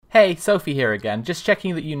Hey, Sophie here again, just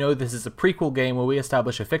checking that you know this is a prequel game where we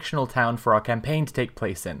establish a fictional town for our campaign to take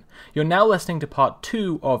place in. You're now listening to part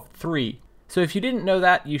 2 of 3. So if you didn't know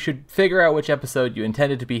that, you should figure out which episode you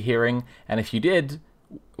intended to be hearing, and if you did,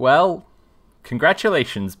 well,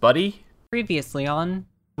 congratulations, buddy. Previously on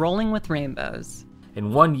Rolling with Rainbows.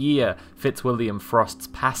 In 1 year, Fitzwilliam Frost's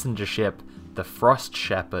passenger ship, the Frost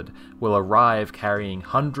Shepherd, will arrive carrying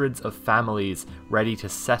hundreds of families ready to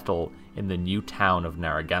settle in the new town of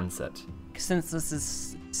Narragansett. Since this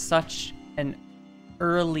is such an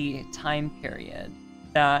early time period,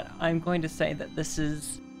 that I'm going to say that this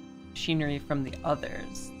is machinery from the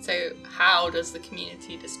others. So how does the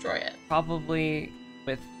community destroy it? Probably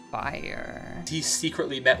with fire. He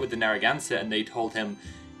secretly met with the Narragansett and they told him,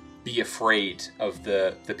 be afraid of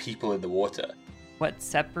the people in the water. What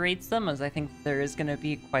separates them is I think there is going to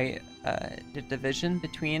be quite a division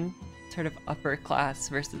between sort of upper class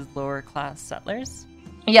versus lower class settlers.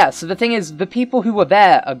 Yeah, so the thing is, the people who were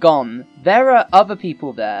there are gone. There are other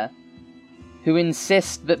people there who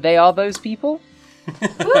insist that they are those people.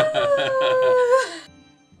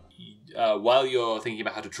 While you're thinking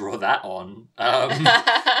about how to draw that on,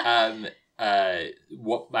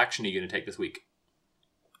 what action are you going to take this week?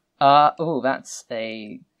 That's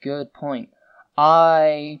a good point.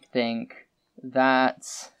 I think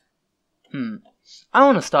that... I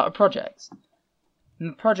want to start a project. And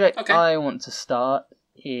the project I want to start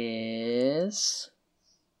is...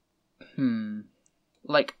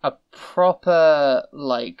 like a proper,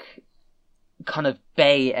 like, kind of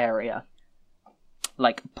bay area.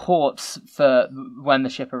 Like ports for when the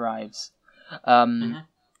ship arrives.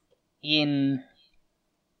 In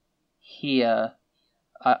here...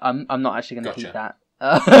 I'm not actually going to keep that.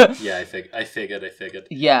 Yeah, I figured.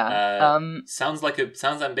 Yeah. Sounds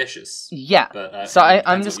ambitious. Yeah. But, so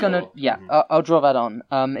I'm just gonna I'll draw that on.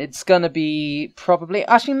 It's gonna be probably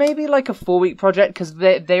maybe like a 4-week project because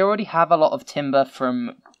they already have a lot of timber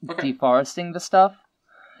from deforesting the stuff.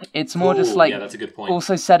 It's more just like that's a good point.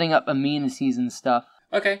 Also setting up amenities and stuff.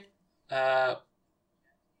 Okay. Well,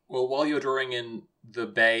 while you're drawing in the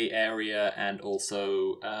Bay Area and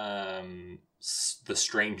also the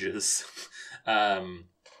strangers.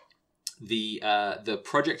 The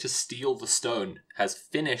project to steal the stone has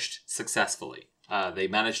finished successfully. They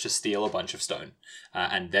managed to steal a bunch of stone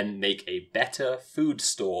and then make a better food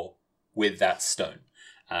store with that stone.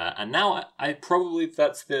 And now I probably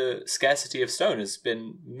that's the scarcity of stone has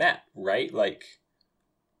been met, right? Like,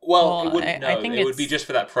 it wouldn't. It would be just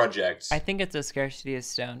for that project. I think it's a scarcity of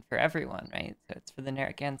stone for everyone, right? So it's for the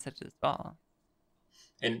Narragansett as well.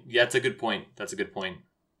 And yeah, that's a good point.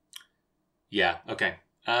 Yeah, okay.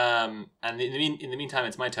 And in the meantime,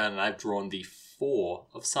 it's my turn, and I've drawn the 4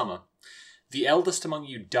 of summer. The eldest among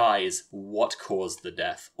you dies. What caused the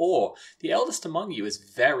death? Or, the eldest among you is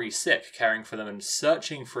very sick. Caring for them and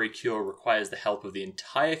searching for a cure requires the help of the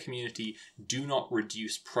entire community. Do not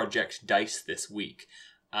reduce project dice this week.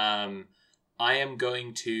 I am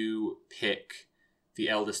going to pick the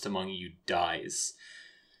eldest among you dies.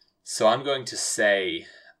 So I'm going to say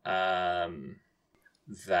that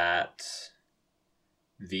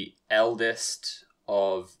the eldest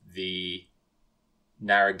of the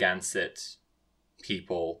Narragansett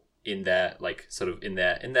people in their in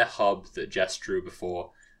their hub that Jess drew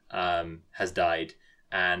before has died,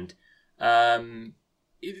 and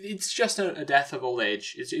it's just a death of old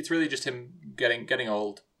age. It's really just him getting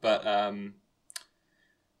old, but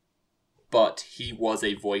he was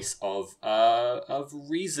a voice of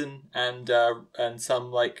reason and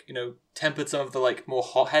some tempered some of the more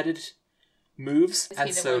hot-headed moves. Is and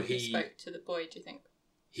he the so one who spoke to the boy, do you think?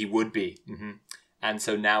 He would be. Mm-hmm. And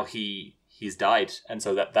so now he's died, and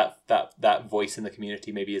so that voice in the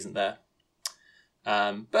community maybe isn't there.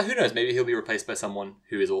 But who knows? Maybe he'll be replaced by someone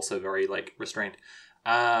who is also very restrained.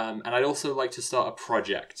 And I'd also like to start a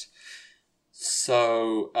project.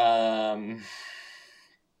 So I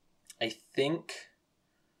think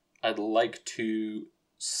I'd like to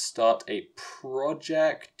start a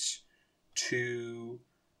project to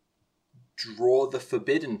draw the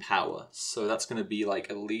Forbidden Power. So that's going to be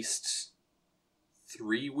at least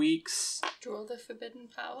 3 weeks. Draw the Forbidden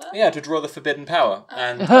Power? Yeah, to draw the Forbidden Power.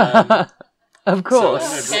 And of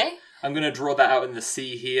course. So I'm going to draw that out in the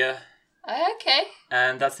sea here. Okay.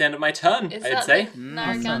 And that's the end of my turn, I'd say.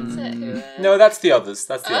 Narragansett who... No, that's the others.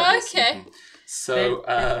 That's the others. Okay. So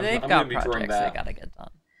they've I'm got going to be projects drawing that. they gotta get done.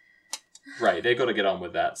 Right, they've got to get on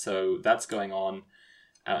with that. So that's going on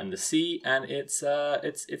out in the sea, and it's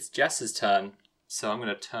Jess's turn. So I'm going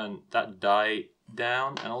to turn that die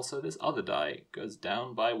down, and also this other die goes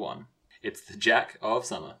down by 1. It's the Jack of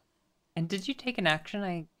Summer. And did you take an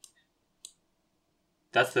action?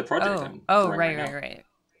 That's the project. I'm Oh, drawing right.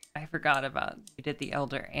 now. I forgot about you did the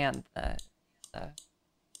Elder and the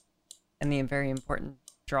very important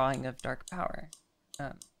drawing of Dark Power.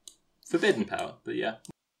 Forbidden power, but yeah.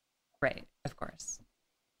 Right, of course.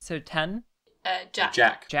 So 10?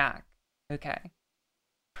 Jack. Jack. Okay.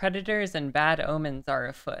 Predators and bad omens are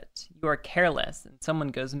afoot. You are careless and someone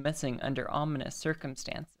goes missing under ominous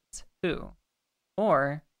circumstances. Who?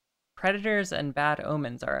 Or, predators and bad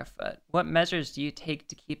omens are afoot. What measures do you take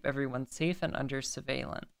to keep everyone safe and under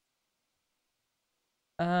surveillance?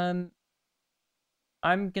 I'm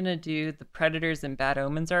gonna do the predators and bad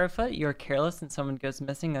omens are afoot. You're careless and someone goes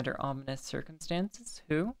missing under ominous circumstances.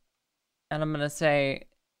 Who? And I'm gonna say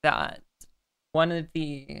that one of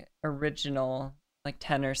the original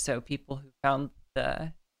 10 or so people who found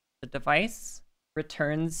the device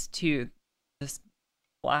returns to this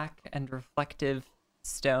black and reflective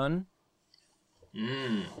stone.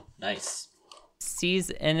 Nice. Sees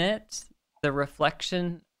in it the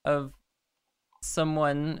reflection of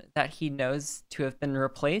someone that he knows to have been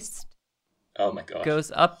replaced. Oh my god.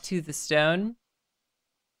 Goes up to the stone,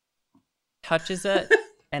 touches it,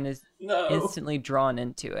 and is instantly drawn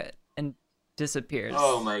into it and disappears.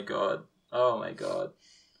 Oh my god.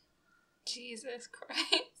 Jesus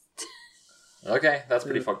Christ. Okay, that's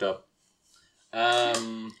pretty fucked up.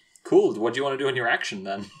 Cool. What do you want to do in your action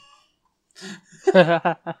then?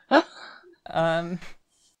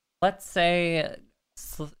 Let's say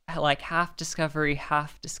half discovery,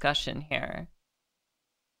 half discussion here.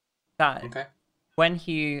 That when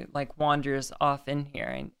he wanders off in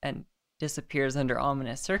here and disappears under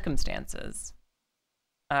ominous circumstances,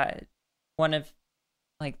 one of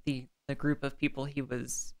the group of people he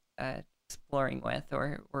was exploring with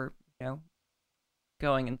or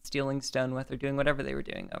going and stealing stone with or doing whatever they were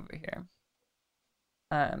doing over here,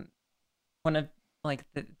 one of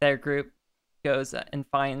their group goes and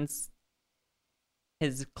finds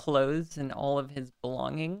his clothes and all of his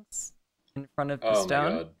belongings in front of the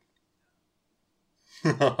stone.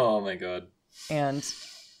 Oh my god. And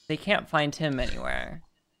they can't find him anywhere.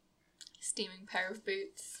 Steaming pair of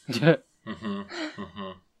boots.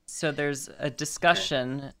 So there's a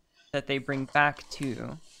discussion that they bring back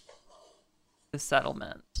to the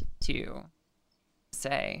settlement to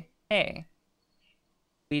say, hey,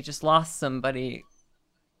 we just lost somebody,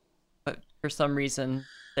 but for some reason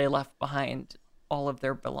they left behind all of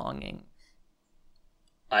their belongings.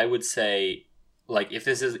 I would say, if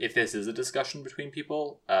this is a discussion between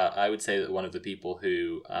people, I would say that one of the people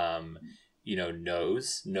who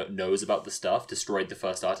knows about the stuff, destroyed the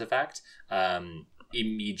first artifact,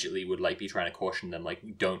 immediately would be trying to caution them,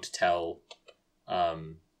 don't tell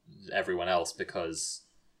everyone else because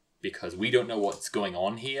we don't know what's going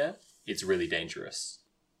on here. It's really dangerous.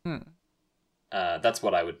 That's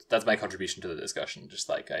my contribution to the discussion. Just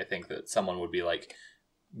I think that someone would be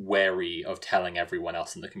wary of telling everyone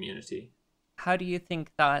else in the community. How do you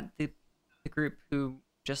think that the group who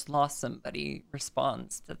just lost somebody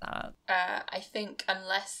responds to that? I think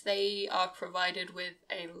unless they are provided with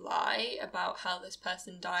a lie about how this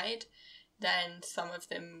person died, then some of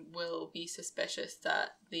them will be suspicious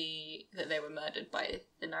that they were murdered by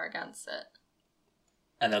the Narragansett.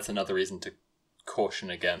 And that's another reason to caution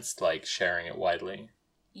against sharing it widely.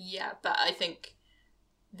 Yeah, but I think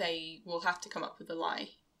they will have to come up with a lie.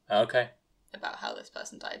 Okay. About how this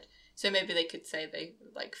person died. So maybe they could say they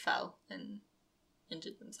fell and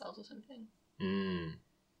injured themselves or something.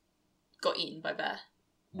 Got eaten by bear.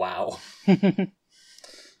 Wow.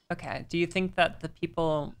 Okay. Do you think that the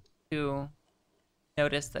people who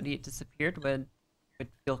noticed that he disappeared would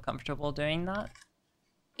feel comfortable doing that?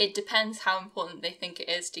 It depends how important they think it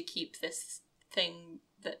is to keep this thing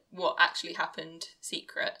what actually happened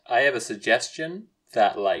secret. I have a suggestion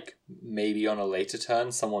that maybe on a later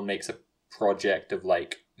turn someone makes a project of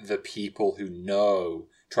the people who know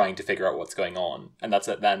trying to figure out what's going on, and that's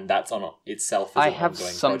on itself as I an have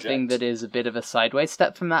ongoing something project. that is a bit of a sideways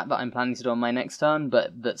step from that I'm planning to do on my next turn,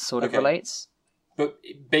 but that sort of relates. But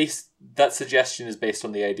that suggestion is based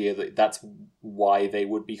on the idea that that's why they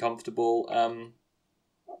would be comfortable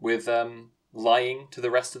with lying to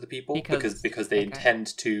the rest of the people, because they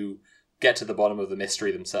intend to get to the bottom of the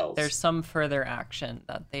mystery themselves. There's some further action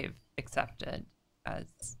that they've accepted as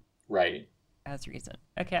as reason.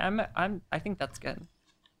 Okay, I think that's good.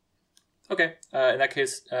 Okay, in that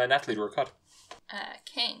case, Natalie, draw a card.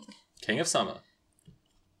 King of Summer.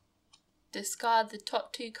 Discard the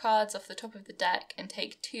top 2 cards off the top of the deck and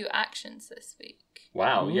take 2 actions this week.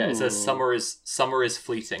 Wow, Ooh. yeah, it says summer is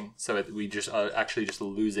fleeting, so we just are actually just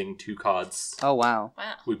losing 2 cards. Oh, wow.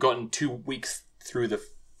 Wow. We've gotten 2 weeks through the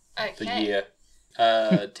year.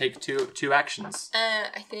 Take two actions.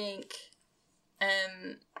 I think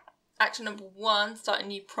action number 1, start a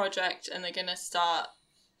new project, and they're gonna start.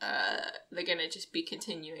 They're gonna just be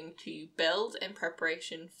continuing to build in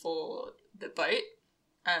preparation for the boat.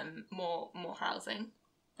 More housing.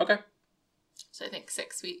 Okay. So I think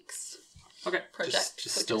 6 weeks. Okay. Project.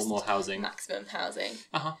 Just still more housing. Maximum housing.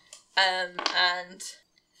 Uh-huh. And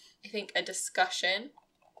I think a discussion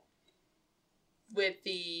with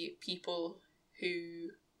the people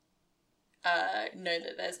who know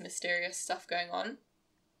that there's mysterious stuff going on,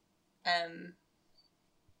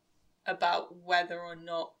 about whether or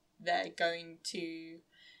not they're going to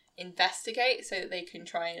investigate so that they can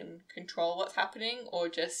try and control what's happening, or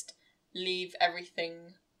just leave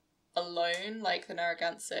everything alone like the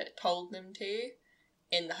Narragansett told them to,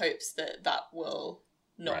 in the hopes that that will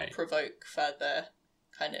not provoke further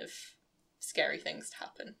kind of scary things to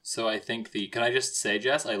happen. So I think can I just say,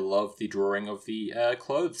 Jess, I love the drawing of the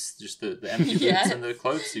clothes, just the empty boots and the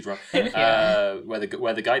clothes you draw, where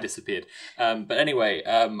the guy disappeared. But anyway,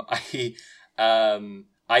 I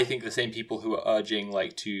think the same people who are urging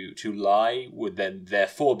to lie would then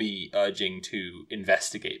therefore be urging to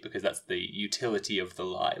investigate, because that's the utility of the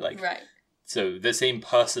lie. Right. So the same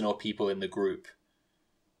person or people in the group,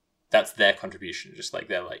 that's their contribution. Just like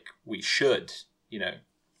they're like, we should,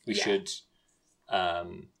 should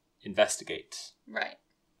investigate. Right.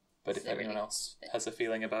 But if anyone else has a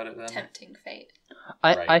feeling about it, then tempting fate.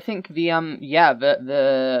 I think the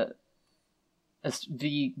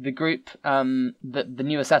group, the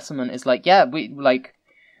newer settlement is like,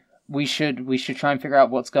 we should try and figure out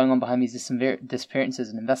what's going on behind these disappearances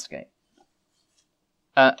and investigate.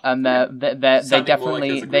 And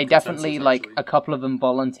they definitely like a couple of them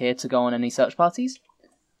volunteer to go on any search parties.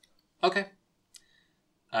 Okay.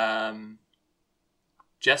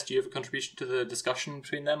 Jess, do you have a contribution to the discussion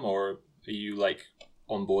between them, or are you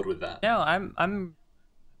on board with that? No, I'm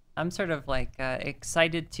sort of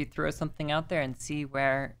excited to throw something out there and see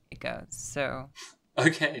where it goes. So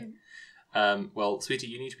okay. Well, Sweetie,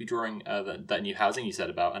 you need to be drawing that new housing you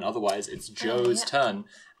said about, and otherwise it's Joe's turn.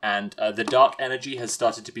 And the dark energy has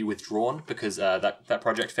started to be withdrawn because that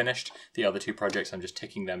project finished. The other 2 projects, I'm just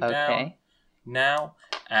ticking them down now.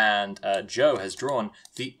 And Joe has drawn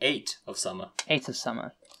the 8 of summer. 8 of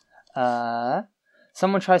summer.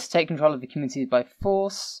 Someone tries to take control of the community by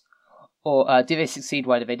force. Or do they succeed?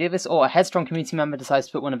 Why do they do this? Or a headstrong community member decides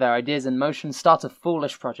to put one of their ideas in motion, start a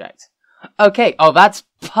foolish project. Okay, that's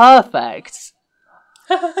perfect.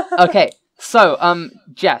 Okay, so,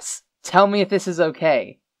 Jess, tell me if this is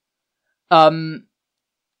okay.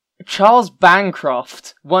 Charles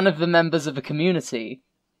Bancroft, one of the members of a community,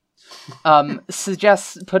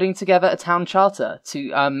 suggests putting together a town charter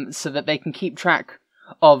to so that they can keep track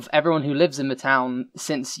of everyone who lives in the town,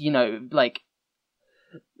 since,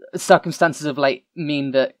 circumstances of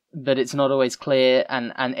mean that it's not always clear,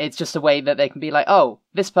 and it's just a way that they can be like, oh,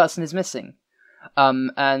 this person is missing.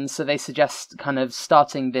 And so they suggest kind of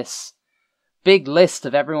starting this big list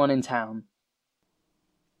of everyone in town.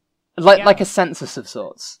 Like a census of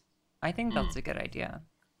sorts. I think that's a good idea.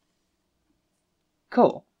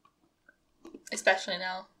 Cool. Especially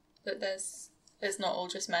now that there's not all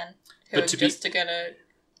just men who are just going to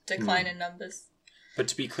decline in numbers. But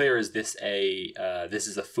to be clear, is this this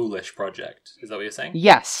is a foolish project? Is that what you're saying?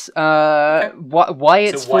 Yes. Okay. Why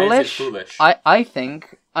it's foolish? Why is it foolish? I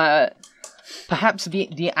think perhaps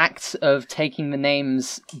the act of taking the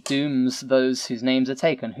names dooms those whose names are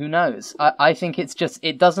taken. Who knows? I think it's just,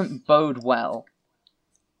 it doesn't bode well.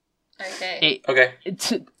 Okay.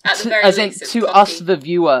 To us, the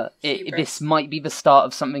viewer, this might be the start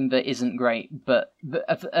of something that isn't great. But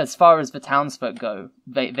as far as the townsfolk go,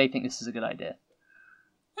 they think this is a good idea.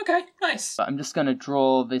 Okay, nice. But I'm just going to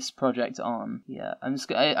draw this project on. Yeah, I'm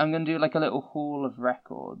going to do a little hall of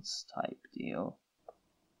records type deal.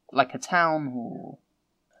 Like a town hall.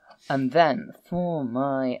 And then, for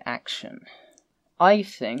my action, I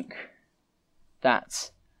think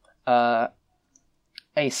that a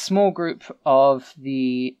small group of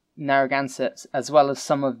the Narragansett, as well as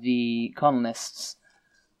some of the colonists,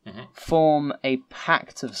 form a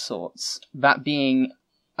pact of sorts. That being,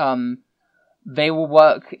 they will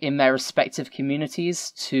work in their respective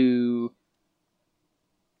communities to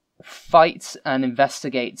fight and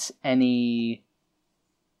investigate any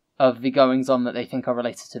of the goings-on that they think are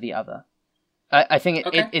related to the other. I think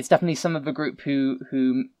it's definitely some of the group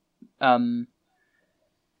who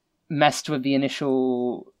messed with the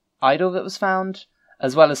initial idol that was found,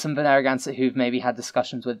 as well as some Narragansett who've maybe had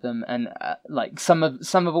discussions with them, and like some of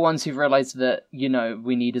the ones who've realised that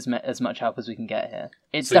we need as much help as we can get here.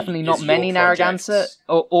 It's so definitely not many Narragansett,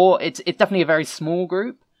 or it's definitely a very small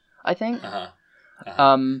group, I think.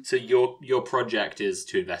 So your project is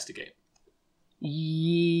to investigate.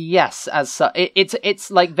 Yes, as such, it's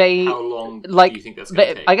like they. How long do you think that's going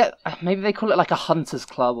to take? I get maybe they call it like a hunters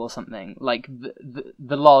club or something, like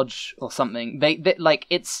the lodge or something. They like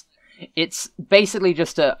it's basically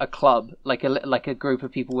just a club, like a group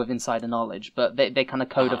of people with insider knowledge, but they kind of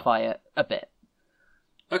codify it a bit.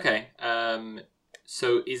 Okay.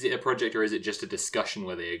 So is it a project or is it just a discussion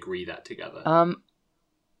where they agree that together?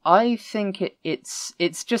 I think it's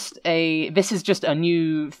just this is just a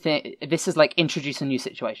new thing. This is like introduce a new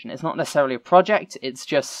situation. It's not necessarily a project. It's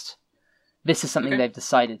just this is something they've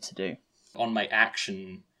decided to do. On my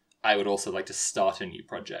action, I would also like to start a new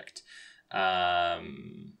project. Start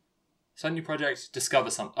a new project, discover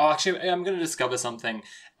something. Oh, actually, I'm going to discover something,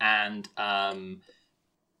 and I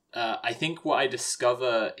think what I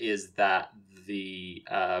discover is that the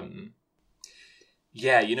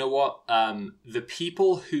you know what? The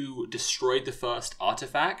people who destroyed the first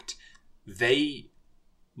artifact, they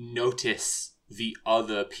notice the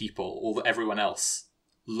other people, or everyone else,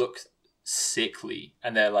 look sickly,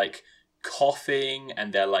 and they're like coughing,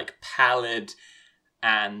 and they're like pallid,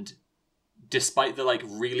 and despite the like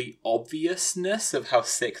really obviousness of how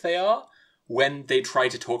sick they are, when they try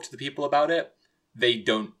to talk to the people about it, they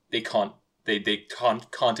can't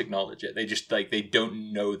acknowledge it. They just they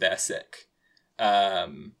don't know they're sick.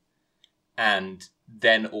 And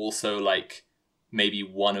then also like maybe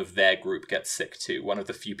one of their group gets sick too. One of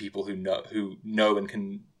the few people who know and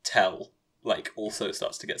can tell like also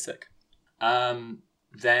starts to get sick.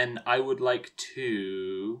 Then I would like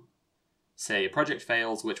to say a project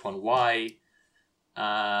fails, which one, why,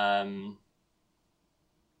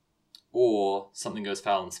 or something goes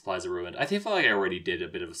foul and supplies are ruined. I feel like I already did a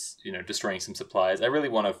bit of, destroying some supplies. I really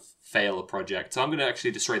want to fail a project. So I'm going to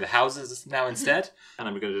actually destroy the houses now instead. And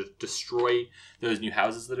I'm going to destroy those new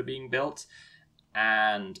houses that are being built.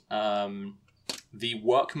 And the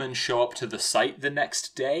workmen show up to the site the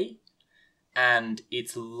next day. And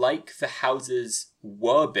it's like the houses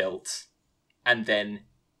were built and then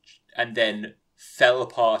fell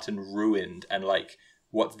apart and ruined, and like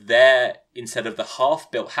what's there instead of the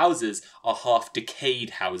half-built houses are half-decayed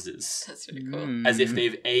houses. That's really cool. As if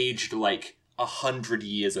they've aged like 100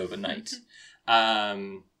 years overnight.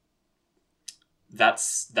 That's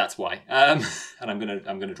why. And I'm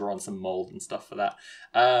gonna draw on some mold and stuff for that.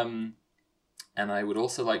 And I would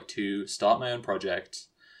also like to start my own project,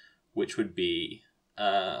 which would be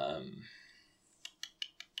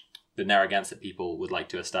the Narragansett people would like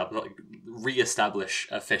to re-establish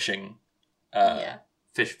a fishing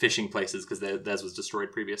fishing places, because theirs was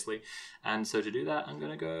destroyed previously. And so to do that, I'm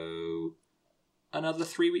going to go another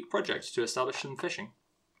 3-week project to establish some fishing.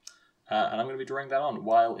 And I'm going to be drawing that on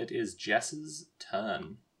while it is Jess's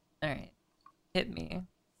turn. All right. Hit me.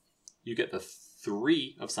 You get the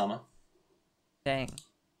 3 of summer. Dang.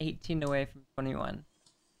 18 away from 21.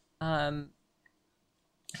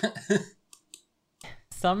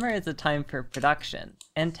 Summer is a time for production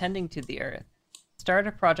and tending to the earth. Start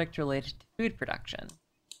a project related to food production.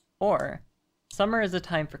 Or, summer is a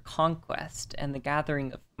time for conquest and the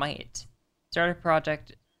gathering of might. Start a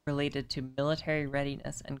project related to military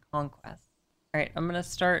readiness and conquest. Alright, I'm going to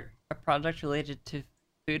start a project related to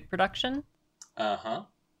food production. Uh-huh.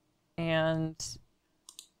 And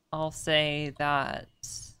I'll say that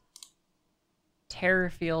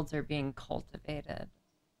terror fields are being cultivated.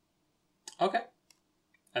 Okay.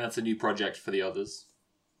 And that's a new project for the others.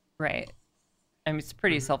 Right. I mean, it's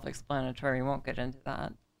pretty self-explanatory. We won't get into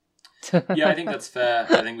that. Yeah, I think that's fair.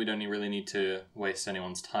 I think we don't really need to waste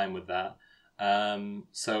anyone's time with that.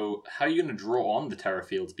 So how are you going to draw on the terror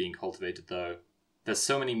fields being cultivated, though? There's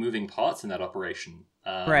so many moving parts in that operation.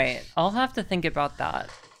 Right. I'll have to think about that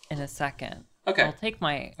in a second. Okay. I'll take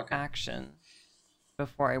my action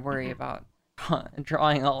before I worry about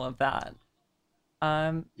drawing all of that.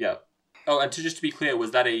 Yeah. Oh, and just to be clear,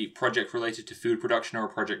 was that a project related to food production or a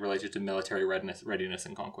project related to military readiness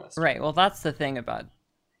and conquest? Right. Well, that's the thing about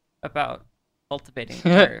cultivating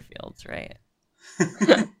terror fields, right?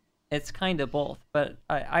 It's kind of both, but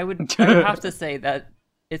I would have to say that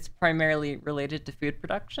it's primarily related to food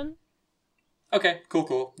production. Okay,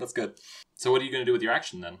 cool. That's good. So what are you going to do with your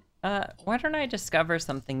action then? Why don't I discover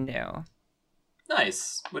something new?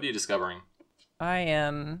 Nice. What are you discovering? I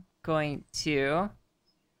am going to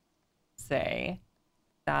say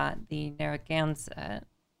that the Narragansett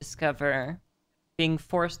discover being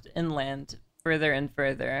forced inland further and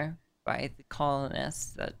further by the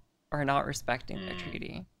colonists that are not respecting the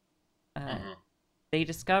treaty. They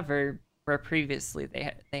discover where previously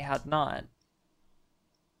they had not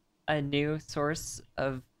a new source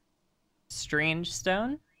of strange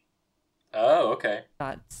stone. Oh, okay.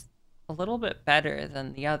 That's a little bit better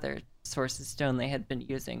than the other source of stone they had been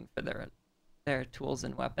using for their tools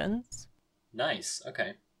and weapons. Nice.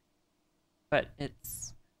 Okay. But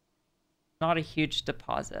it's not a huge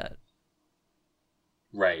deposit.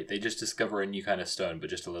 Right. They just discover a new kind of stone, but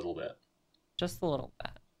just a little bit. Just a little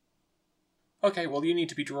bit. Okay, well, you need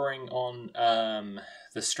to be drawing on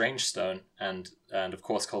the strange stone and of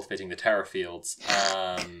course cultivating the terra fields.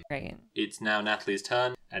 Right. It's now Natalie's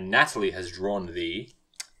turn, and Natalie has drawn the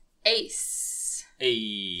Ace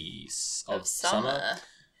of Summer.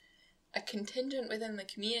 A contingent within the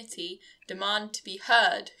community demand to be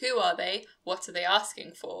heard. Who are they? What are they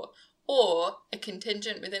asking for? Or a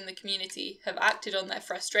contingent within the community have acted on their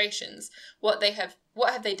frustrations. What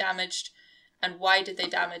have they damaged? And why did they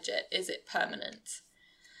damage it? Is it permanent?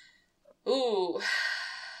 Ooh.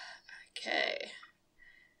 Okay.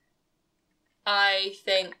 I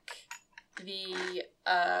think the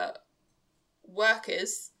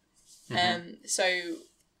workers, so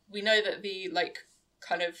we know that the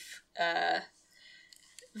kind of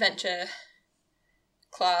venture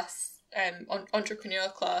class, entrepreneur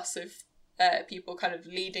class of people kind of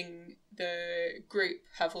leading the group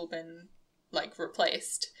have all been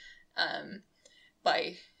replaced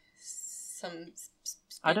by some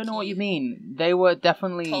I don't know what you mean. They were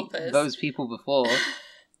definitely tulpas. Those people before.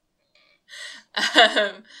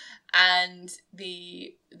 And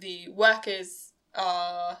the workers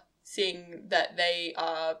are seeing that they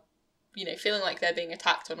are, feeling like they're being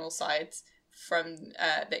attacked on all sides from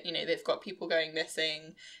that. They've got people going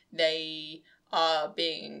missing. They are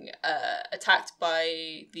being attacked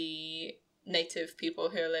by the native people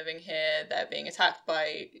who are living here. They're being attacked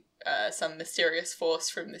by some mysterious force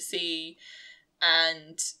from the sea,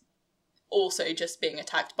 and also just being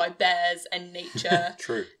attacked by bears and nature.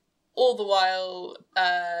 True. All the while,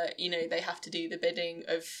 they have to do the bidding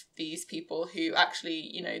of these people who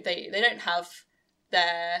actually, they don't have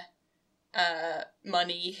their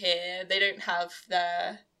money here. They don't have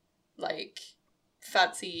their,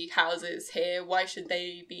 fancy houses here. Why should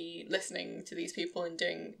they be listening to these people and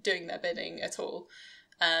doing their bidding at all?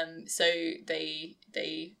 So they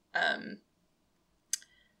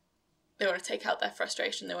want to take out their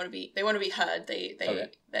frustration. They want to be heard.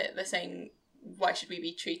 They're saying, why should you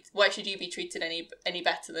be treated any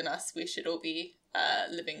better than us? We should all be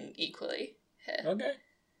living equally here.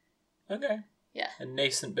 Okay. Yeah. A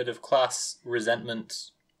nascent bit of class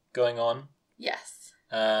resentment going on. Yes.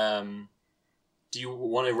 Do you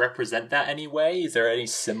want to represent that anyway? Is there any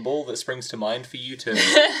symbol that springs to mind for you to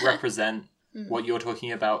represent what you're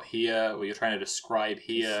talking about here, what you're trying to describe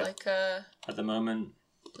here at the moment?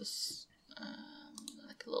 Just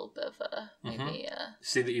a little bit of a maybe.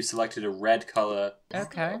 See that you selected a red color.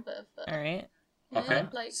 Okay. All right. Okay.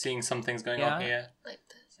 Seeing some things going on here. Like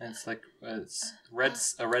this. And it's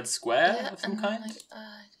a red square of some kind.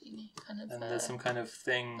 And there's some kind of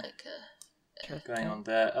thing going on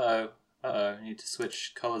there. Uh-oh, I need to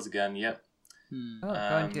switch colors again. Yep.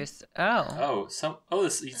 There's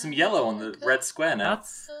some yellow on the red square now.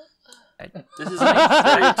 This is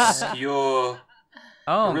very obscure.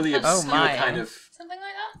 A really obscure kind of something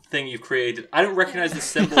like that thing you've created. I don't recognize the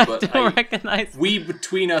symbol, but we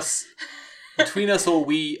between us all,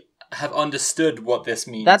 we have understood what this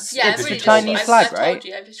means. That's it's a Chinese flag, right? Told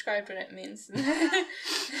you, I've described what it means.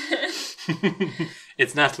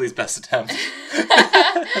 It's Natalie's best attempt.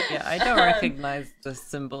 Yeah, I don't recognize the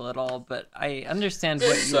symbol at all, but I understand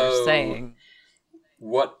what you're saying.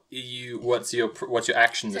 What's your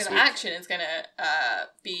action this week? So the action is gonna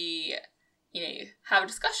be, have a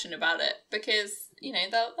discussion about it, because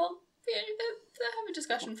they'll have a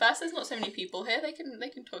discussion first. There's not so many people here. They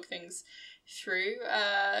can talk things through.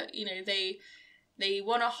 They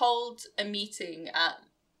want to hold a meeting at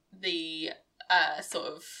the sort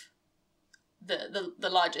of the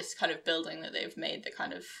largest kind of building that they've made, the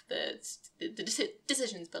kind of the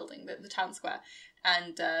decisions building, the town square,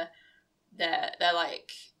 and they're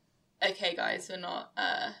like, okay guys,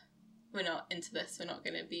 we're not into this. We're not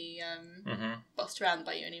going to be bossed around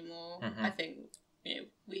by you anymore. I think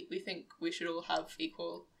we think we should all have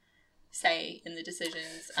equal say in the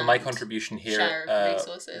decisions. For my contribution here,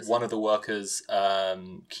 resources. One of the workers,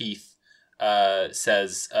 Keith,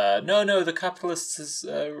 says, no, the capitalists is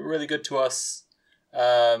really good to us,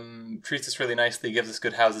 treats us really nicely, gives us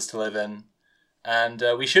good houses to live in, and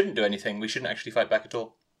we shouldn't do anything. We shouldn't actually fight back at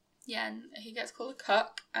all. Yeah, and he gets called a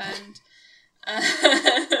cuck, and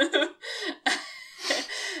And,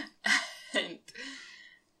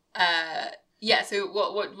 yeah, so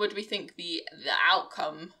what do we think the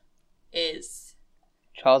outcome is?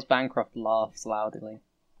 Charles Bancroft laughs loudly.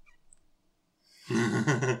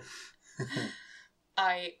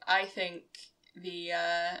 I think the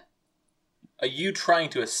Are you trying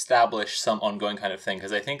to establish some ongoing kind of thing?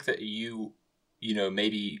 Because I think that you know,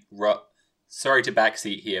 maybe sorry to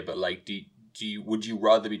backseat here, but like, would you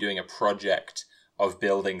rather be doing a project of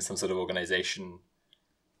building some sort of organization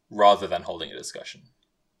rather than holding a discussion?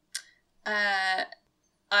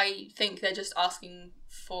 I think they're just asking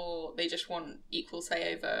they just want equal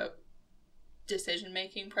say over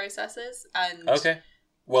decision-making processes, and... Okay.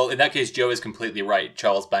 Well, in that case, Joe is completely right.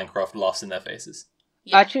 Charles Bancroft laughs in their faces.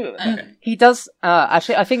 Yeah, actually, he does.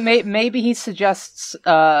 Actually, I think maybe he suggests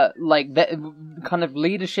like that kind of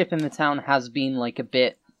leadership in the town has been like a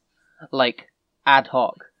bit like ad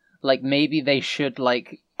hoc. Like maybe they should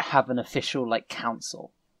like have an official like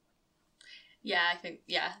council. Yeah, I think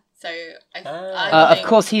So of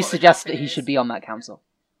course, he suggests that he should be on that council.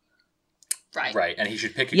 Right, and he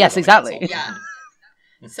should pick. Yes, exactly. Yeah.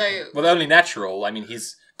 So well, only natural. I mean,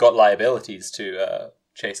 he's got liabilities to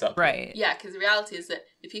chase up. Right. Yeah, because the reality is that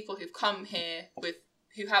the people who've come here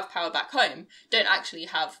who have power back home don't actually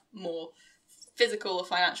have more physical or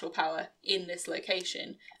financial power in this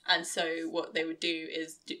location, and so what they would do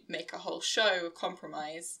is make a whole show of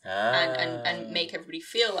compromise and make everybody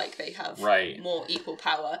feel like they have more equal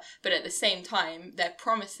power, but at the same time they're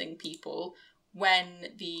promising people,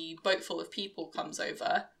 when the boat full of people comes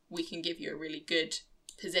over, we can give you a really good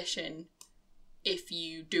position if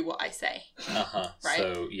you do what I say. Right?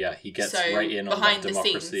 So yeah, he gets right in on that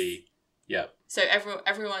democracy. Yeah. So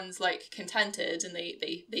everyone's like contented, and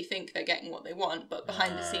they think they're getting what they want, but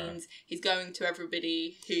behind the scenes, he's going to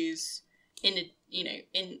everybody who's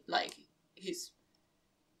who's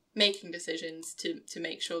making decisions to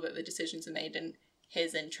make sure that the decisions are made in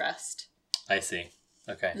his interest. I see.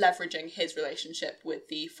 Okay. Leveraging his relationship with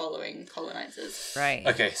the following colonizers. Right.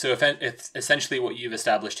 Okay, so if essentially what you've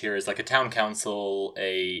established here is like a town council,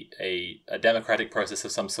 a democratic process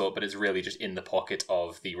of some sort, but it's really just in the pocket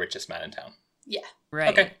of the richest man in town. Yeah. Right.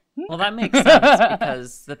 Okay. Well, that makes sense,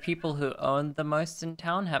 because the people who own the most in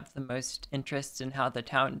town have the most interest in how the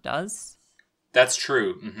town does. That's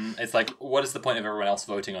true. Mm-hmm. It's like, what is the point of everyone else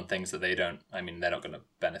voting on things that they're not going to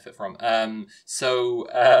benefit from?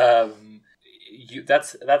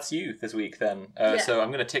 That's you this week then. So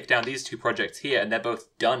I'm going to tick down these two projects here, and they're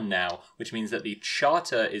both done now, which means that the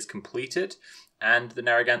charter is completed, and the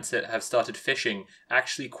Narragansett have started fishing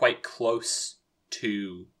actually quite close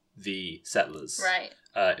to the settlers. Right.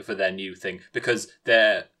 For their new thing, because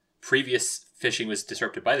their previous fishing was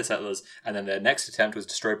disrupted by the settlers, and then their next attempt was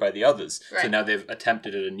destroyed by the others. Right. So now they've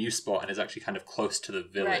attempted at a new spot, and is actually kind of close to the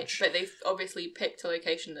village. Right, but they've obviously picked a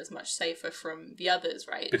location that's much safer from the others,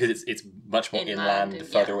 right? Because it's much more inland,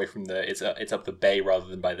 further away from it's up the bay rather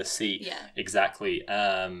than by the sea. Yeah, exactly.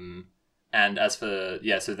 And as for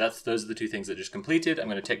so those are the two things that just completed. I'm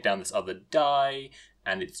going to take down this other die,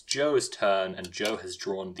 and it's Joe's turn, and Joe has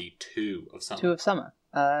drawn the 2 of summer. 2 of summer.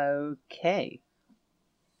 Okay.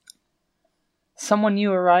 Someone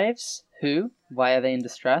new arrives. Who? Why are they in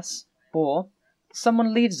distress? Or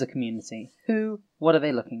someone leaves the community. Who? What are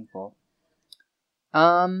they looking for?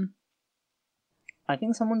 I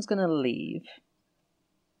think someone's gonna leave.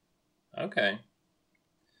 Okay.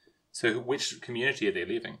 So which community are they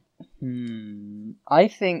leaving? I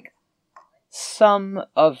think some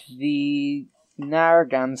of the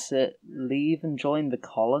Narragansett leave and join the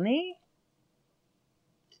colony?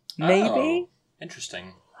 Maybe? Oh,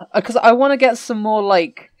 interesting. Because I want to get some more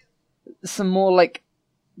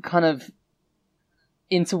kind of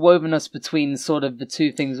interwovenness between sort of the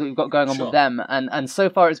two things that we've got going on with them, and so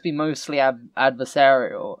far it's been mostly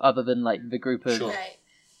adversarial, other than like the group of... Right.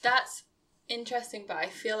 That's interesting, but I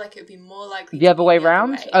feel like it would be more likely the other way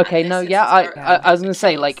around. Okay, no, yeah, I was going to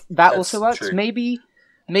say, like, that also works. True.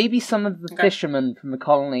 Maybe some of the fishermen from the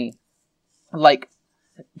colony, like,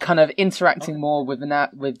 kind of interacting more with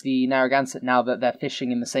the Narragansett now that they're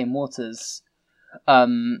fishing in the same waters,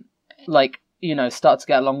 like, you know, start to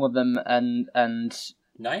get along with them and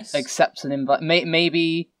nice accept an invite.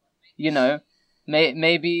 Maybe, you know,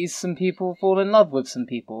 maybe some people fall in love with some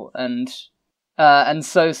people, and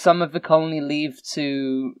so some of the colony leave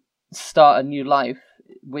to start a new life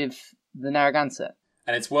with the Narragansett.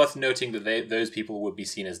 And it's worth noting that those people would be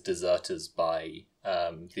seen as deserters by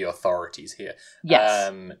the authorities here.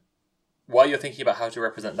 Yes. While you're thinking about how to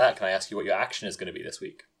represent that, can I ask you what your action is going to be this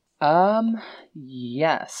week?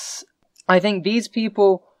 Yes. I think these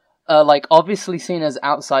people are, like, obviously seen as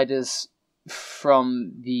outsiders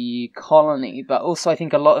from the colony, but also I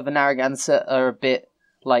think a lot of the Narragansett are a bit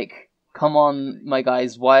like, come on, my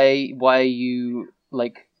guys, why are you,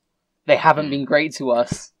 like, they haven't been great to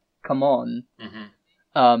us, come on.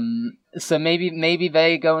 So maybe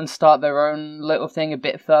they go and start their own little thing a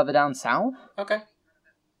bit further down south. Okay.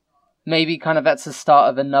 Maybe kind of that's the start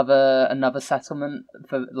of another settlement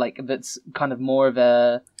for, like, that's kind of more of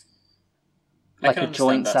a, like, a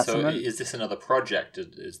joint settlement. So is this another project?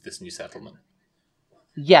 Is this new settlement?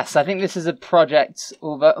 Yes, I think this is a project.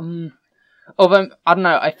 Although I don't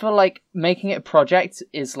know, I feel like making it a project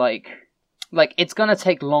is like it's gonna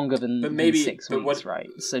take longer than 6 weeks, right?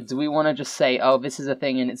 So do we want to just say, oh, this is a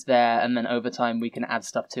thing and it's there, and then over time we can add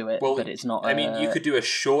stuff to it, but it's not? I mean, you could do a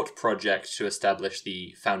short project to establish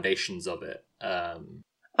the foundations of it.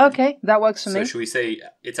 Okay, that works for me. So should we say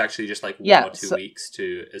it's actually just like 1 or 2 weeks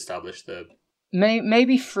to establish the?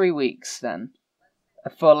 Maybe 3 weeks then.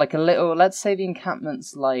 For like a little, let's say the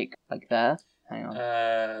encampment's like there. Hang on.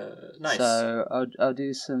 Nice. So I'll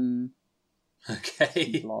do some.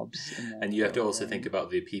 Okay. Some blobs in there. And you have to also think about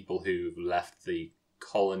the people who've left the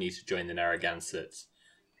colony to join the Narragansett.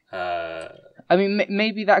 I mean,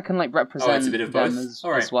 maybe that can like represent it's a bit of both?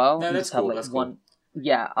 as well. No, that's cool. That's cool.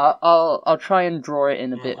 Yeah, I'll try and draw it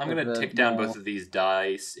in a bit. I'm going to tick down both of these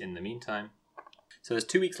dice in the meantime. So there's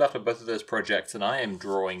 2 weeks left of both of those projects, and I am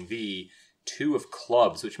drawing the 2 of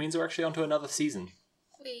clubs, which means we're actually on to another season.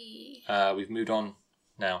 We've moved on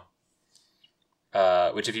now.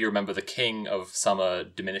 Which, if you remember, the King of Summer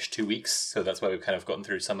diminished 2 weeks, so that's why we've kind of gotten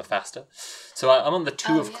through summer faster. So I'm on the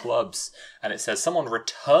 2 of clubs, and it says someone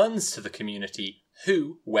returns to the community.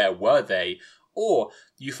 Who? Where were they? Or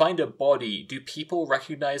you find a body. Do people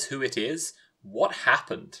recognize who it is? What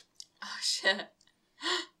happened? Oh, shit.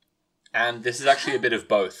 And this is actually a bit of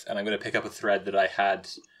both, and I'm going to pick up a thread that I had,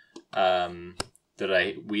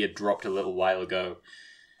 we had dropped a little while ago,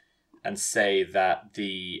 and say that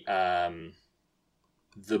the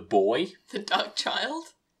boy, the dark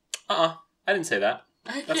child. I didn't say that.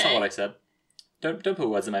 Okay. That's not what I said. Don't put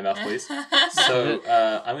words in my mouth, please. So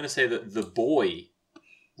I'm going to say that the boy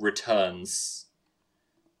returns.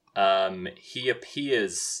 He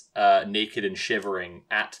appears naked and shivering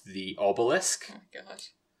at the obelisk. Oh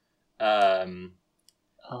gosh. And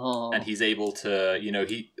he's able to,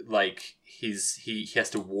 he has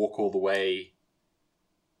to walk all the way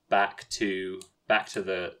back to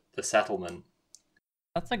the settlement.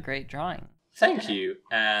 That's a great drawing. Thank you.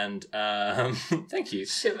 And thank you.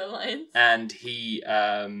 Shiver lines. And he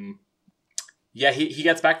he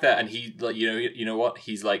gets back there, and he, like, you know what?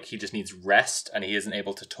 He's like, he just needs rest, and he isn't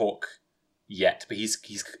able to talk yet. But he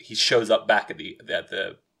shows up back at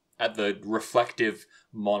the reflective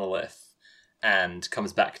monolith and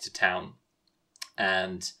comes back to town.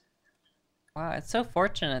 And wow, it's so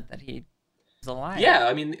fortunate that he is alive. Yeah,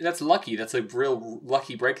 I mean, that's lucky. That's a real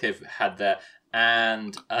lucky break they've had there.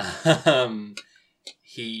 And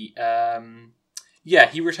he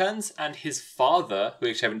returns, and his father, who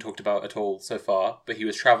we actually haven't talked about at all so far, but he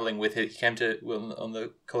was traveling with he came on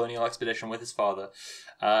the colonial expedition with his father.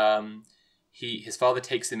 His father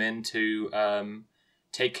takes him in to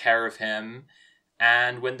take care of him,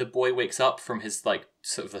 and when the boy wakes up from his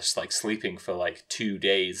sort of just sleeping for 2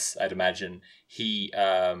 days, I'd imagine, he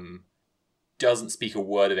doesn't speak a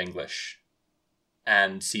word of English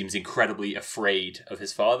and seems incredibly afraid of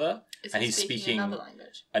his father. And he's speaking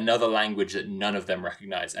another language that none of them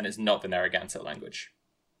recognize, and it's not the Narragansett language.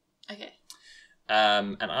 Okay.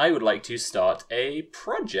 And I would like to start a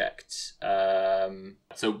project.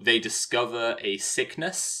 So they discover a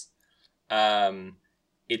sickness.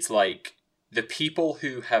 It's like the people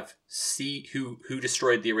who who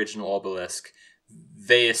destroyed the original obelisk,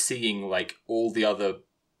 they are seeing all the other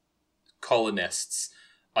colonists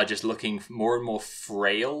are just looking more and more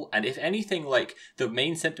frail, and if anything, the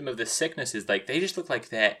main symptom of this sickness is they just look like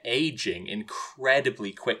they're aging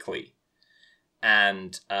incredibly quickly,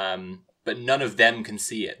 and but none of them can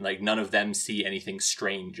see it. None of them see anything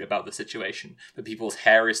strange about the situation. But people's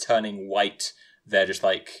hair is turning white. They're just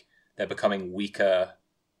they're becoming weaker.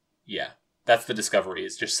 Yeah, that's the discovery.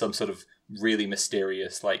 It's just some sort of really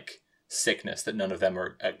mysterious sickness that none of them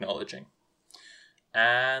are acknowledging.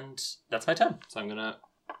 And that's my turn. So I'm gonna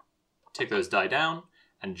take those die down,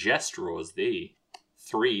 and Jess draws the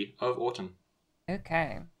 3 of autumn.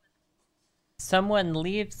 Okay. Someone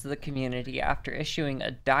leaves the community after issuing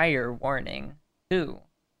a dire warning. Who?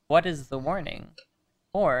 What is the warning?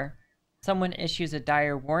 Or, someone issues a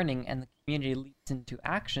dire warning and the community leaps into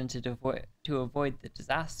action to avoid the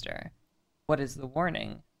disaster. What is the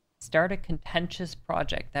warning? Start a contentious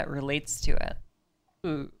project that relates to it.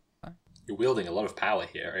 Ooh. You're wielding a lot of power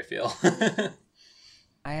here, I feel.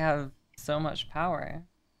 I have so much power.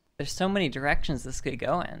 There's so many directions this could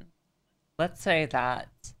go in. Let's say that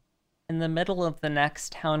in the middle of the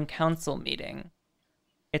next town council meeting,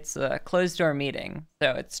 it's a closed-door meeting,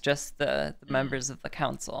 so it's just the members of the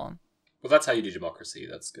council. Well, that's how you do democracy.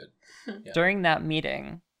 That's good. Yeah. During that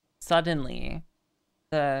meeting, suddenly,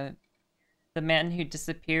 the man who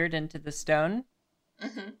disappeared into the stone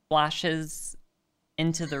flashes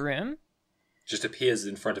into the room. Just appears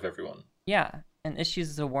in front of everyone. Yeah, and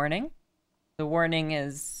issues a warning. The warning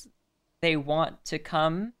is, they want to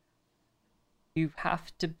come. You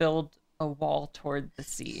have to build a wall toward the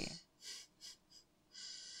sea.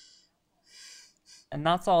 And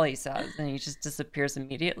that's all he says, and he just disappears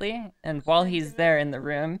immediately. And while he's there in the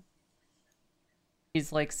room,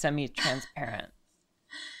 he's like semi-transparent.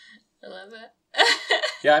 I love it.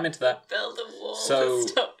 Yeah, I'm into that. Build a wall. So,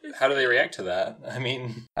 how do they react to that? I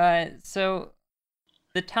mean... So,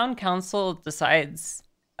 the town council decides,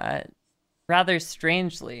 rather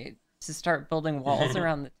strangely, to start building walls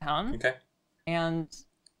around the town. Okay. And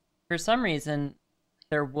for some reason,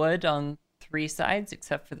 they're wood on 3 sides,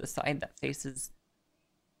 except for the side that faces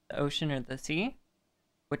the ocean or the sea,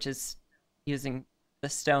 which is using the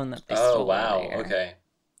stone that they stole. Oh, wow. Earlier. Okay.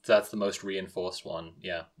 So that's the most reinforced one.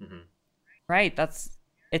 Yeah. Mm-hmm. Right.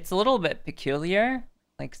 It's a little bit peculiar.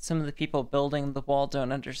 Like, some of the people building the wall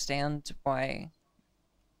don't understand why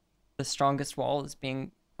the strongest wall is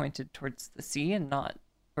being pointed towards the sea and not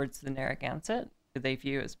towards the Narragansett, who they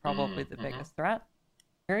view as probably the biggest threat.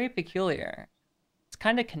 Very peculiar. It's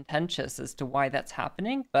kind of contentious as to why that's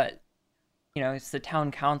happening, but you know, it's the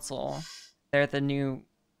town council. They're the new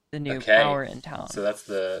power in town. So that's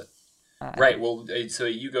the right. Well, so are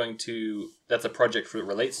you going to? That's a project that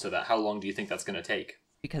relates to that. How long do you think that's going to take?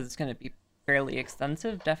 Because it's going to be fairly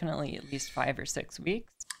extensive. Definitely at least 5 or 6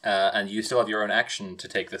 weeks. And you still have your own action to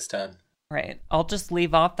take this turn. Right. I'll just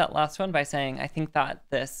leave off that last one by saying I think that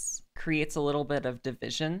this creates a little bit of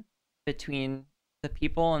division between the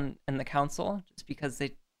people and the council, just because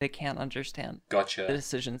they can't understand the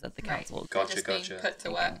decisions that the council is being put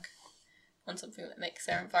to work on something that makes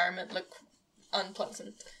their environment look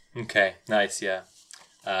unpleasant. Okay, nice, yeah.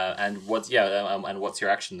 And what's your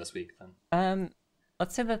action this week then?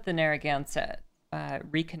 Let's say that the Narragansett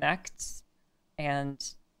reconnects and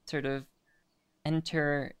sort of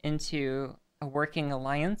enter into a working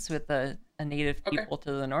alliance with a native people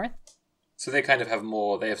to the north. So they kind of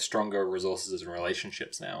they have stronger resources and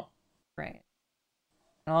relationships now. Right.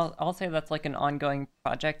 And I'll say that's like an ongoing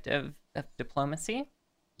project of diplomacy.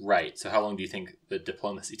 Right. So how long do you think the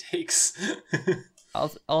diplomacy takes?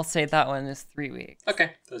 I'll say that one is 3 weeks.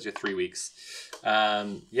 Okay, those are 3 weeks.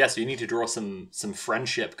 So you need to draw some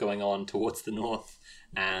friendship going on towards the north,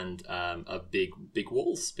 and a big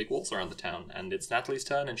walls around the town. And it's Natalie's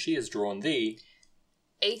turn, and she has drawn the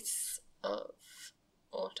Ace of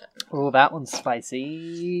Autumn. Oh, that one's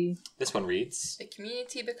spicy. This one reads: the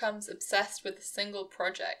community becomes obsessed with a single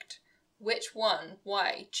project. Which one?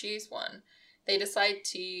 Why? Choose one. They decide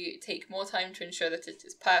to take more time to ensure that it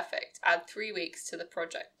is perfect. Add 3 weeks to the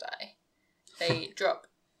project die. They drop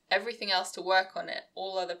everything else to work on it.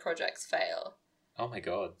 All other projects fail. Oh my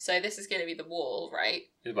god. So this is going to be the wall, right?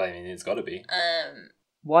 I mean, it's got to be.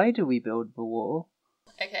 Why do we build the wall?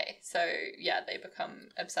 Okay, so yeah, they become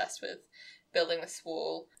obsessed with building this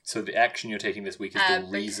wall. So the action you're taking this week is the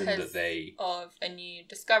reason that they... of a new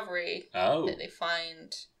discovery that they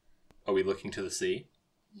find. Are we looking to the sea?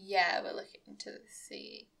 Yeah, we're looking to the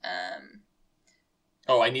sea.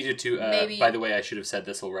 I needed to... maybe... By the way, I should have said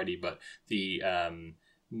this already, but the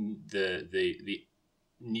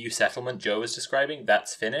new settlement Joe was describing,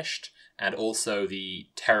 that's finished, and also the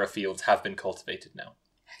terra fields have been cultivated now.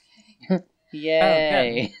 Okay.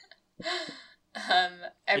 Yay!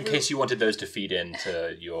 In case you wanted those to feed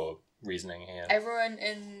into your reasoning here. Everyone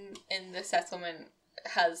in the settlement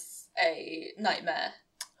has a nightmare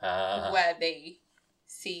where they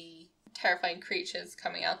see terrifying creatures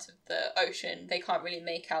coming out of the ocean. They can't really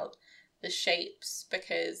make out the shapes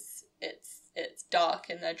because it's dark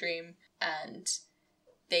in their dream, and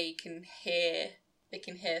they can hear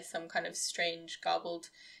some kind of strange garbled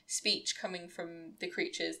speech coming from the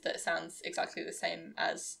creatures that sounds exactly the same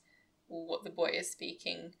as what the boy is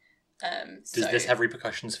speaking. Does this have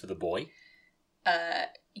repercussions for the boy?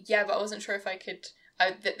 Yeah, but I wasn't sure if I could.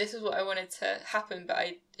 This is what I wanted to happen,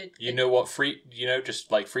 but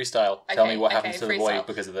just like freestyle. Okay, tell me what happens to the boy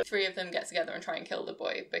because of the... 3 of them get together and try and kill the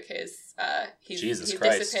boy because he's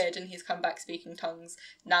Christ. disappeared and he's come back speaking tongues.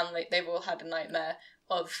 Now they've all had a nightmare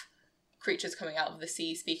of creatures coming out of the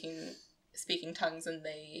sea speaking tongues, and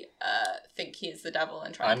they think he is the devil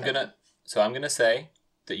and try and kill him. So I'm going to say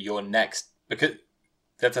that your next... Because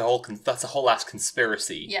that's a whole ass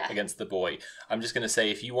conspiracy against the boy. I'm just going to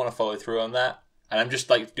say if you want to follow through on that, and I'm just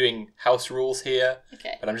like doing house rules here,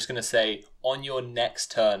 but I'm just going to say on your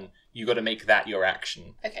next turn, you got to make that your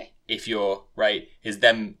action. Okay. If you're right, is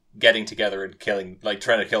them getting together and killing, like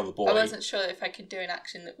trying to kill the boy. I wasn't sure if I could do an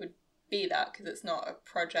action that would be that, because it's not a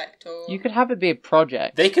project or... You could have it be a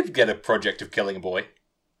project. They could get a project of killing a boy.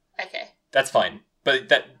 Okay. That's fine. But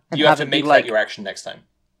that you have to make that your action next time.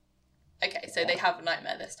 Okay, so they have a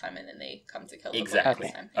nightmare this time and then they come to kill the boy exactly.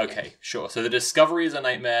 next time. Okay, sure. So the discovery is a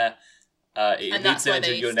nightmare. It leads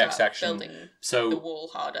into your next action. So the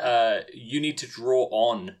wall harder. You need to draw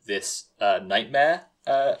on this nightmare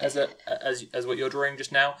as what you're drawing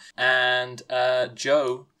just now, and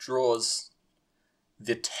Joe draws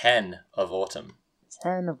the 10 of autumn.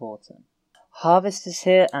 10 of autumn. Harvest is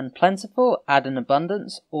here and plentiful. Add an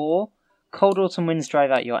abundance, or cold autumn winds drive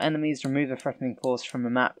out your enemies. Remove a threatening force from a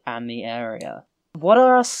map and the area. What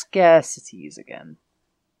are our scarcities again?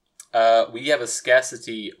 We have a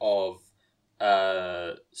scarcity of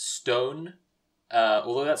stone,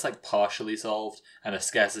 although that's like partially solved, and a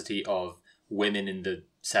scarcity of women in the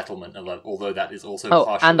settlement, although that is also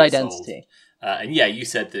partially solved. And identity. And yeah, you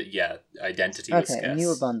said that, identity was scarce. Okay,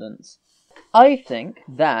 new abundance. I think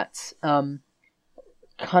that,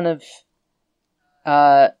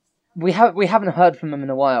 we haven't heard from them in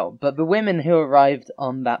a while, but the women who arrived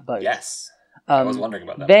on that boat... Yes, I was wondering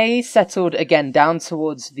about that. They settled, again, down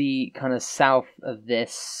towards the kind of south of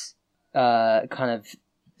this kind of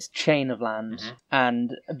chain of land,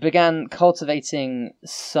 and began cultivating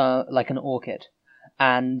an orchid.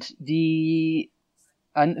 And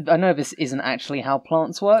I know this isn't actually how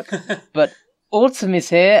plants work, but autumn is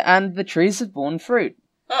here and the trees have borne fruit.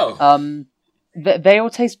 Oh. They all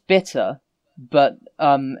taste bitter, but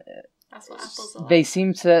that's what apples are like. They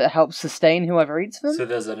seem to help sustain whoever eats them. So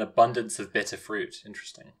there's an abundance of bitter fruit.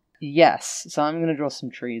 Interesting. Yes, so I'm going to draw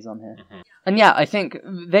some trees on here. And yeah, I think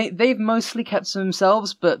they've mostly kept to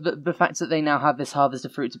themselves, but the fact that they now have this harvest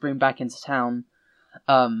of fruit to bring back into town,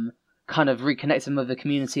 kind of reconnect them with the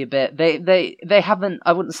community a bit. They haven't,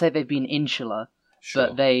 I wouldn't say they've been insular,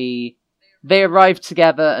 but they arrived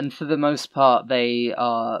together, and for the most part they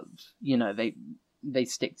are, they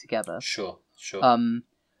stick together. Sure.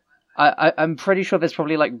 I'm pretty sure there's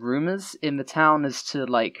probably like rumors in the town as to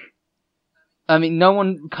like, I mean, no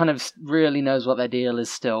one kind of really knows what their deal is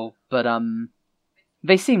still, but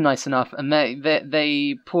they seem nice enough, and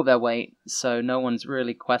they pull their weight, so no one's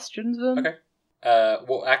really questioned them. Okay.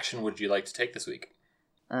 What action would you like to take this week?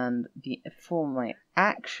 And for my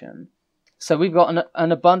action, so we've got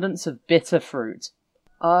an abundance of bitter fruit.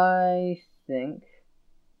 I think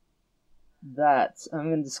that I'm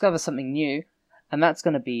going to discover something new, and that's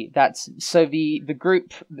going to be so the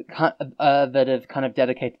group that have kind of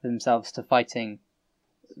dedicated themselves to fighting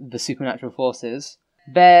the supernatural forces.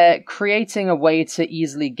 They're creating a way to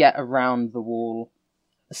easily get around the wall,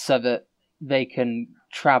 so that they can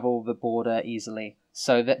travel the border easily.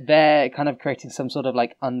 So that they're kind of creating some sort of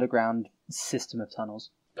like underground system of tunnels.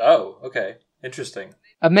 Oh, okay. Interesting.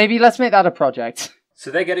 Maybe let's make that a project. So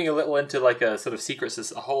they're getting a little into like a sort of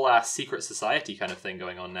a whole ass secret society kind of thing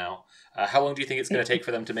going on now. How long do you think it's going to take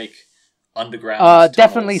for them to make underground tunnels?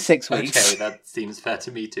 Definitely 6 weeks. Okay, that seems fair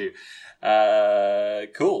to me too.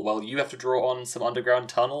 Cool. Well, you have to draw on some underground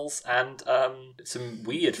tunnels and some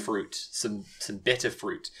weird fruit, some bitter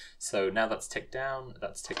fruit. So now that's ticked down,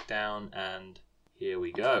 and here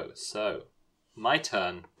we go. So, my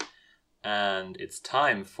turn, and it's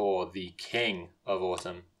time for the King of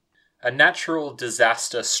Autumn. A natural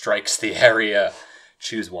disaster strikes the area.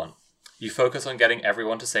 Choose one. You focus on getting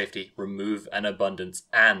everyone to safety, remove an abundance,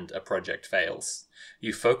 and a project fails.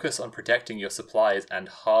 You focus on protecting your supplies and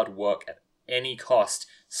hard work at any cost.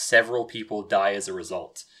 Several people die as a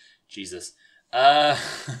result. Jesus. A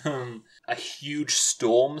huge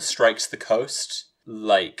storm strikes the coast,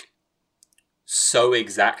 like so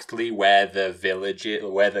exactly where the village is,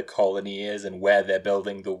 where the colony is, and where they're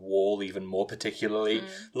building the wall even more particularly.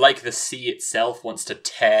 Like the sea itself wants to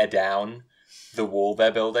tear down the wall they're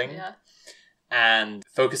building. Yeah. And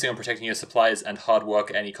focusing on protecting your supplies and hard work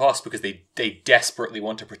at any cost because they desperately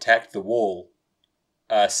want to protect the wall.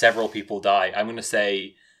 Several people die. I'm going to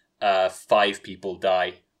say 5 people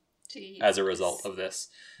die. Jeez. As a result of this.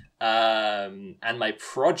 And my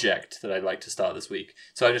project that I'd like to start this week.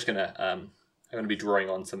 So I'm just going to... I'm going to be drawing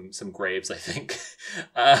on some graves, I think.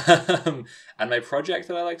 And my project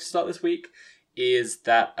that I like to start this week is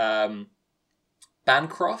that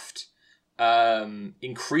Bancroft,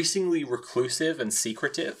 increasingly reclusive and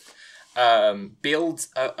secretive, builds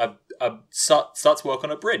a starts work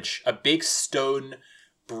on a bridge, a big stone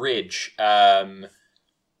bridge, on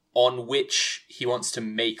which he wants to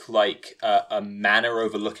make like a manor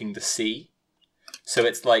overlooking the sea. So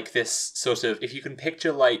it's like this sort of, if you can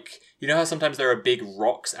picture like, you know how sometimes there are big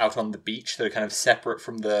rocks out on the beach that are kind of separate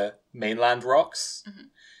from the mainland rocks? Mm-hmm.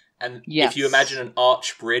 And if you imagine an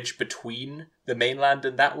arch bridge between the mainland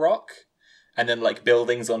and that rock, and then like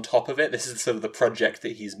buildings on top of it, this is sort of the project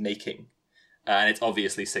that he's making. And it's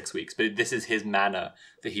obviously 6 weeks, but this is his manor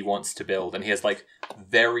that he wants to build. And he has like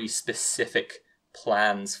very specific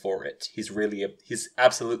plans for it. He's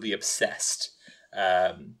absolutely obsessed.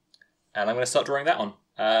 And I'm going to start drawing that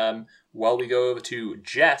on. While we go over to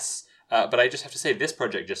Jess, but I just have to say, this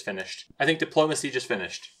project just finished. I think Diplomacy just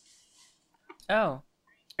finished. Oh,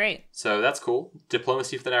 great. So that's cool.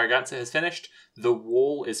 Diplomacy for the Narragansett has finished. The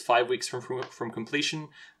wall is 5 weeks from completion.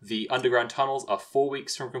 The underground tunnels are 4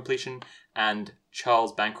 weeks from completion. And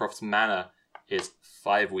Charles Bancroft's Manor is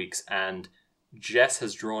 5 weeks. And Jess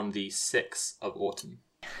has drawn the 6 of autumn.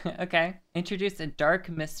 Okay. Introduce a dark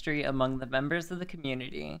mystery among the members of the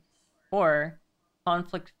community. Or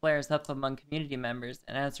conflict flares up among community members,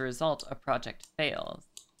 and as a result, a project fails.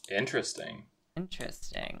 Interesting.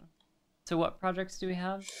 So what projects do we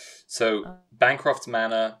have? So, Bancroft's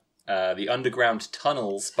Manor, the underground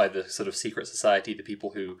tunnels by the sort of secret society, the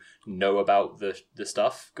people who know about the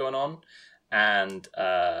stuff going on, and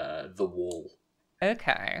the wall.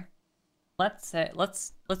 Okay. Let's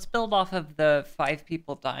build off of the 5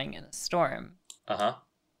 people dying in a storm. Uh-huh.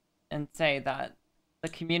 And say that the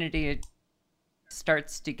community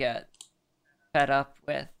starts to get fed up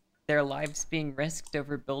with their lives being risked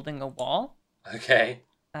over building a wall. Okay.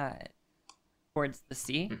 Towards the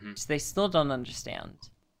sea, which they still don't understand,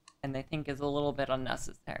 and they think is a little bit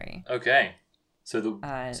unnecessary. Okay. So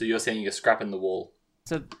so you're saying you're scrapping the wall.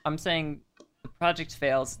 So I'm saying the project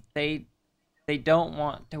fails. They don't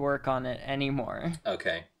want to work on it anymore.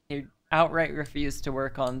 Okay. They outright refuse to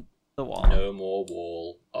work on the wall. No more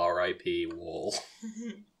wall. R.I.P. wall.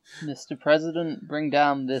 Mr. President, bring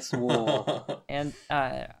down this wall. And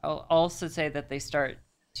I'll also say that they start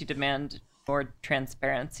to demand more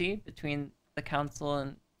transparency between the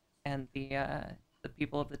council and the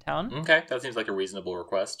people of the town. Okay, that seems like a reasonable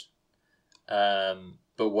request. But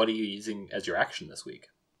what are you using as your action this week?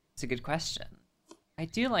 It's a good question. I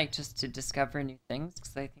do like just to discover new things,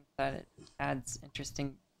 because I think that it adds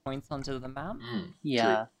interesting points onto the map.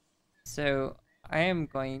 Yeah. True. So I am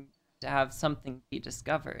going to have something be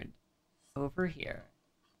discovered over here,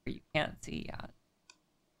 where you can't see yet.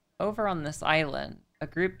 Over on this island, a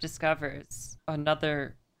group discovers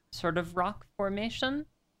another sort of rock formation.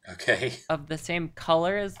 Okay. Of the same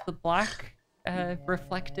color as the black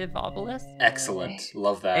reflective obelisk. Excellent.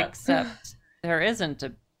 Love that. Except there isn't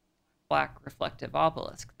a black reflective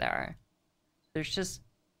obelisk there. There's just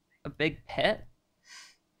a big pit,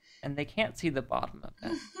 and they can't see the bottom of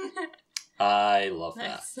it. I love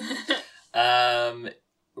that.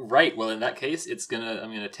 Right, well in that case, I'm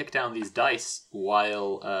gonna tick down these dice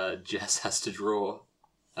while Jess has to draw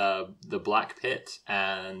the black pit,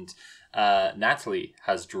 and Natalie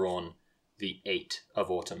has drawn the 8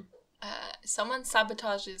 of autumn. Someone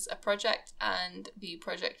sabotages a project and the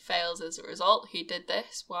project fails as a result. Who did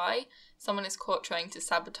this? Why? Someone is caught trying to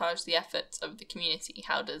sabotage the efforts of the community.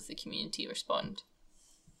 How does the community respond?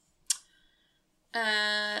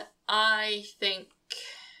 I think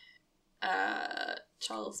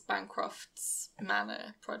Charles Bancroft's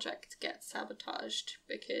Manor project gets sabotaged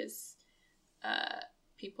because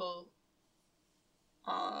people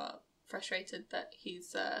are frustrated that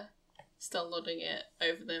he's still lording it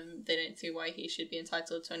over them. They don't see why he should be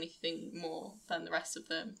entitled to anything more than the rest of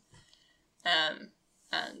them.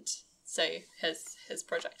 And so his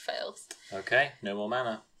project fails. Okay, no more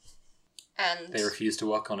manor. And they refuse to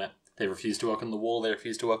work on it. They refuse to work on the wall, they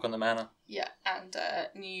refuse to work on the manor. Yeah, and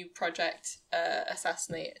new project,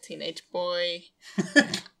 assassinate a teenage boy.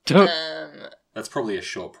 That's probably a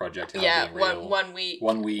short project. Yeah, one week.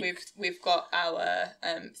 1 week. We've got our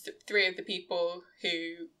 3 of the people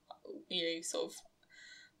who, sort of...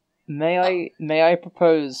 May I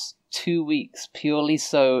propose 2 weeks, purely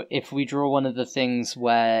so if we draw one of the things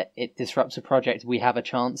where it disrupts a project, we have a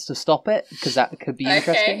chance to stop it, because that could be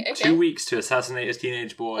interesting. Okay. 2 weeks to assassinate a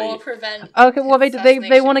teenage boy. Or prevent. Okay, well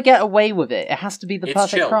they want to get away with it. It has to be the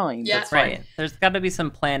perfect crime. Yeah, that's right. There's got to be some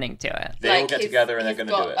planning to it. They all get together and they're going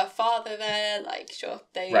to do it. Got a father there, sure.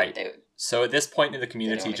 So at this point in the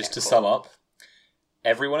community, just to sum up,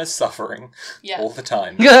 everyone is suffering all the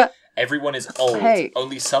time. Everyone is old. Hey.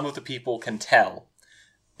 Only some of the people can tell.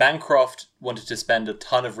 Bancroft wanted to spend a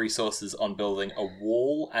ton of resources on building a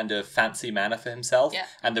wall and a fancy manor for himself,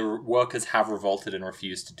 and the workers have revolted and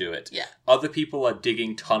refused to do it. Yeah. Other people are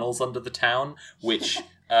digging tunnels under the town, which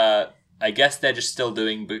I guess they're just still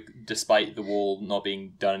doing, despite the wall not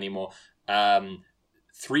being done anymore. 3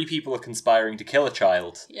 people are conspiring to kill a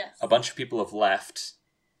child. Yes. A bunch of people have left.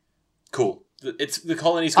 Cool. The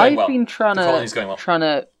colony's going well. I've been trying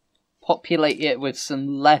to populate it with some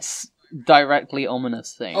less directly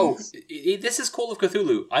ominous things. Oh, this is Call of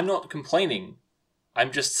Cthulhu. I'm not complaining.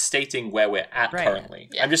 I'm just stating where we're at currently.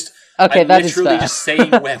 Yeah. I'm literally just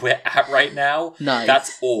saying where we're at right now. Nice.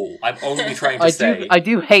 That's all. I'm only trying to say. I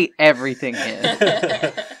do hate everything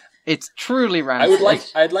here. It's truly rancid.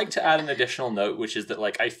 I'd like to add an additional note, which is that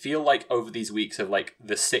like I feel like over these weeks of like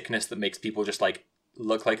the sickness that makes people just like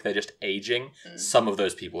look like they're just aging, some of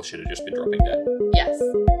those people should have just been dropping dead. Yes.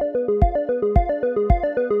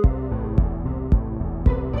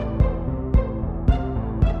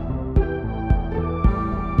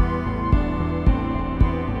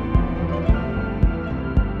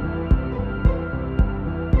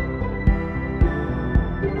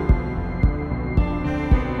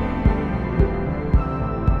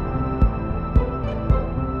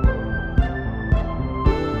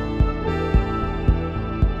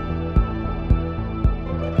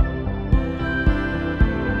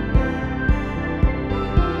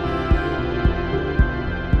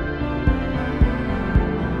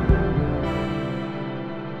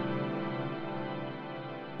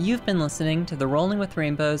 You've been listening to the Rolling with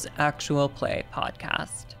Rainbows Actual Play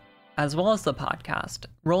podcast. As well as the podcast,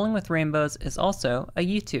 Rolling with Rainbows is also a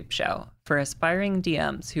YouTube show for aspiring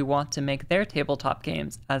DMs who want to make their tabletop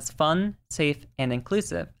games as fun, safe, and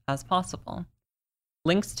inclusive as possible.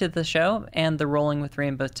 Links to the show and the Rolling with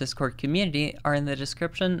Rainbows Discord community are in the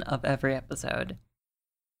description of every episode.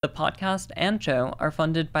 The podcast and show are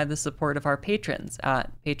funded by the support of our patrons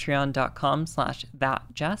at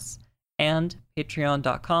patreon.com/thatjess and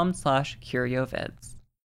patreon.com/curiovids.